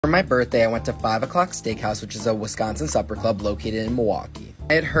For my birthday, I went to 5 O'Clock Steakhouse, which is a Wisconsin supper club located in Milwaukee.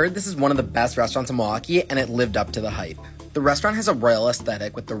 I had heard this is one of the best restaurants in Milwaukee, and it lived up to the hype. The restaurant has a royal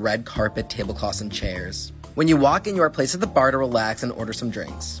aesthetic with the red carpet, tablecloths, and chairs. When you walk in, you are placed at the bar to relax and order some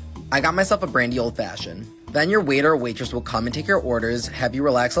drinks. I got myself a brandy old-fashioned. Then your waiter or waitress will come and take your orders, have you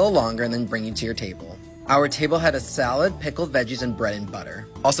relax a little longer, and then bring you to your table. Our table had a salad, pickled veggies, and bread and butter.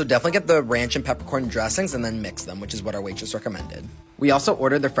 Also, definitely get the ranch and peppercorn dressings and then mix them, which is what our waitress recommended. We also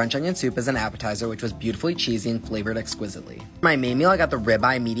ordered the French onion soup as an appetizer, which was beautifully cheesy and flavored exquisitely. For my main meal, I got the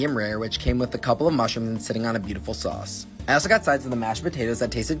ribeye medium rare, which came with a couple of mushrooms and sitting on a beautiful sauce. I also got sides of the mashed potatoes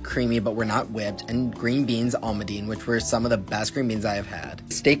that tasted creamy but were not whipped, and green beans almondine, which were some of the best green beans I have had.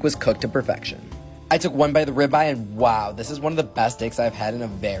 The steak was cooked to perfection. I took one bite of the ribeye and wow, this is one of the best steaks I've had in a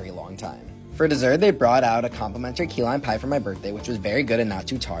very long time. For dessert, they brought out a complimentary key lime pie for my birthday, which was very good and not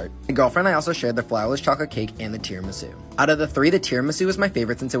too tart. My girlfriend and I also shared the flourless chocolate cake and the tiramisu. Out of the three, the tiramisu was my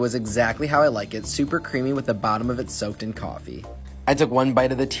favorite since it was exactly how I like it, super creamy with the bottom of it soaked in coffee. I took one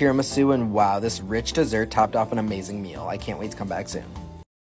bite of the tiramisu and wow, this rich dessert topped off an amazing meal. I can't wait to come back soon.